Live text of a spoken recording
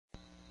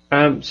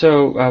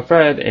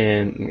Fred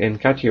and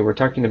Katia, we're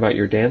talking about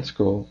your dance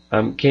school.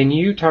 Can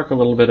you talk a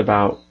little bit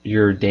about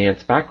your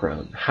dance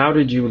background? How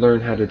did you learn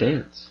how to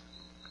dance?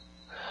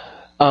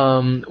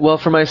 Well,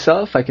 for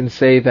myself, I can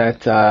say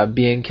that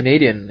being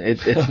Canadian,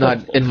 it's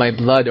not in my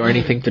blood or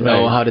anything to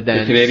know how to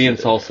dance. The Canadian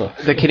salsa.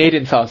 The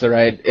Canadian salsa,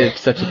 right? If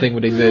such a thing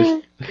would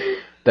exist,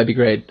 that'd be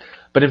great.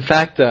 But in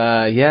fact,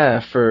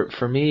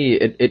 for me,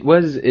 it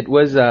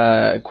was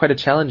quite a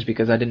challenge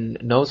because I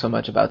didn't know so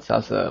much about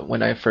salsa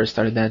when I first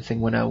started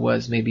dancing when I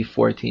was maybe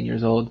 14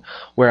 years old,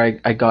 where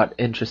I got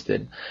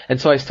interested.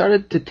 And so I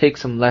started to take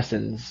some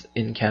lessons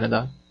in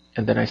Canada,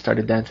 and then I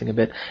started dancing a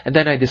bit. And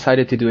then I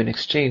decided to do an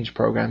exchange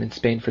program in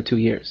Spain for 2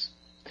 years,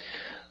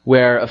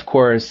 where, of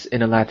course,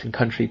 in a Latin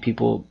country,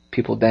 people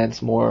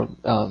dance more,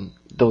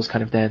 those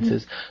kind of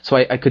dances. So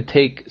I could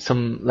take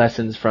some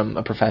lessons from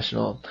a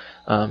professional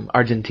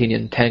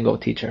Argentinian tango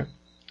teacher,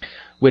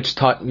 which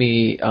taught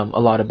me a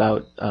lot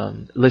about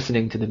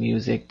listening to the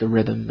music, the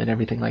rhythm, and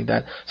everything like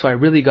that. So I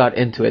really got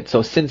into it.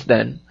 So since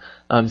then,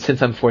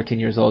 since I'm 14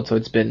 years old, so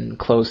it's been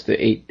close to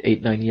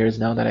 9 years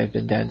now that I've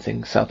been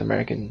dancing South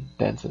American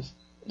dances.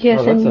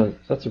 Yes,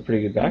 that's a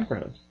pretty good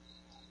background.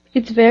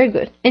 It's very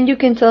good. And you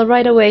can tell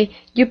right away,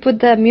 you put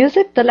the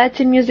music, the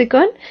Latin music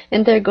on,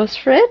 and there goes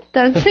Fred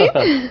dancing.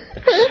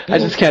 I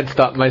just can't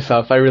stop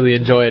myself. I really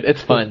enjoy it.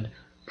 It's fun.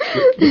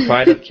 The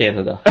pride of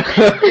Canada.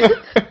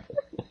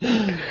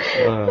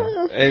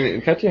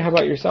 And Katia, how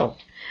about yourself?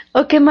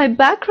 Okay, my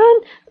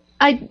background,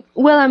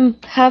 I'm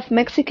half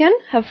Mexican,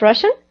 half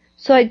Russian.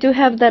 So I do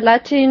have the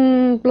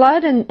Latin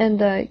blood and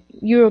the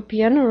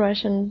European or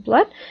Russian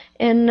blood.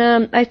 And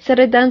I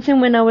started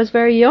dancing when I was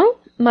very young.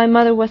 My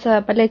mother was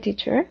a ballet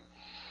teacher.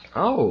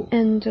 Oh.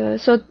 And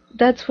so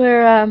that's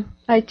where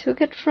I took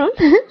it from.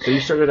 So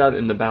you started out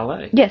in the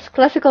ballet? Yes,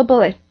 classical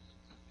ballet.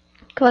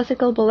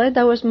 Classical ballet,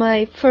 that was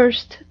my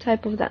first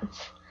type of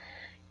dance.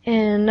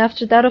 And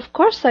after that, of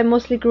course, I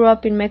mostly grew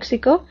up in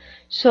Mexico.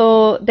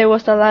 So there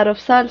was a lot of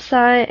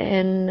salsa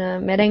and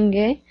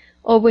merengue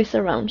always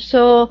around.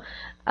 So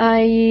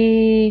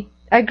I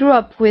grew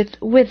up with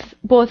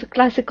both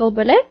classical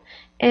ballet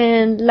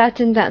and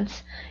Latin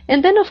dance.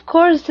 And then, of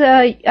course,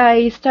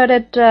 I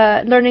started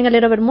learning a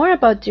little bit more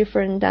about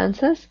different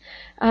dances,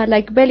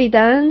 like belly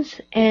dance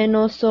and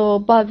also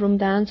ballroom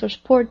dance or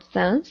sports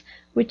dance,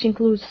 which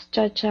includes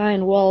cha-cha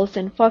and waltz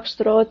and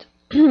foxtrot,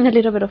 a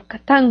little bit of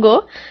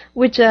tango,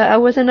 which I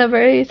wasn't a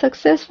very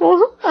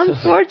successful,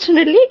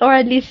 unfortunately, or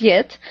at least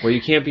yet. Well,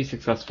 you can't be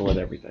successful at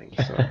everything.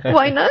 So.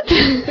 Why not?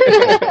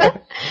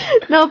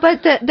 No,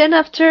 but then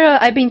after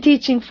I've been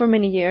teaching for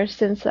many years,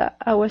 since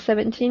I was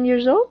 17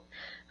 years old.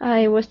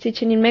 I was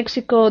teaching in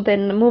Mexico,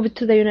 then moved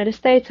to the United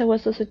States. I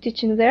was also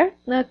teaching there,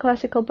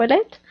 classical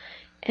ballet,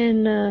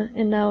 and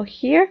now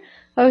here.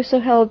 I also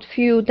held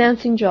few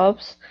dancing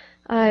jobs.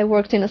 I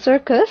worked in a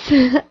circus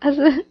as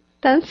a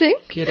dancing.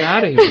 Get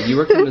out of here! You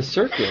worked in a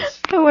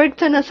circus. I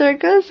worked in a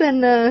circus,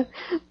 and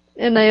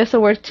I also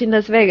worked in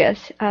Las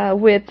Vegas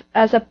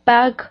as a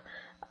back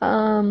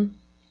in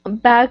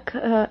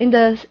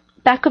the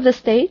back of the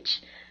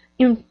stage.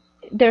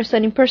 There's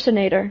an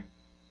impersonator.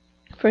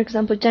 For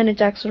example, Janet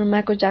Jackson or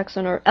Michael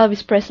Jackson or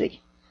Elvis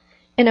Presley.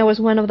 And I was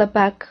one of the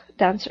back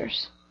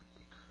dancers.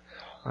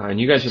 And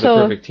you guys are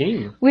the perfect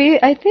team.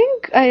 I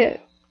think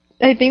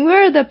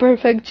we're the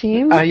perfect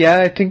team.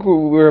 Yeah, I think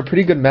we're a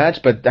pretty good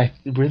match, but I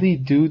really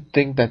do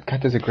think that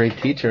Kata's a great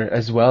teacher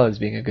as well as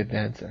being a good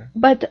dancer.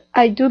 But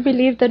I do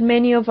believe that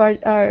many of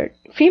our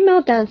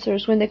female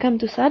dancers, when they come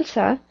to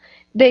salsa,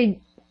 they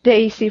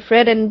see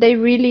Fred and they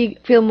really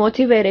feel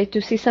motivated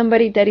to see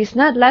somebody that is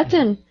not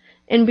Latin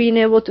and being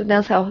able to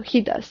dance how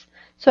he does.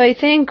 So I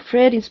think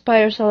Fred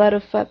inspires a lot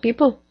of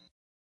people.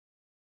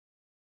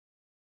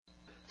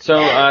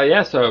 So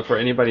for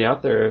anybody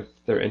out there, if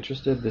they're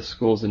interested, this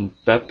school's in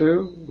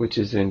Beppu, which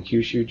is in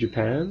Kyushu,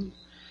 Japan.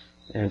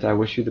 And I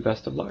wish you the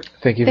best of luck.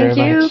 Thank you very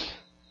much.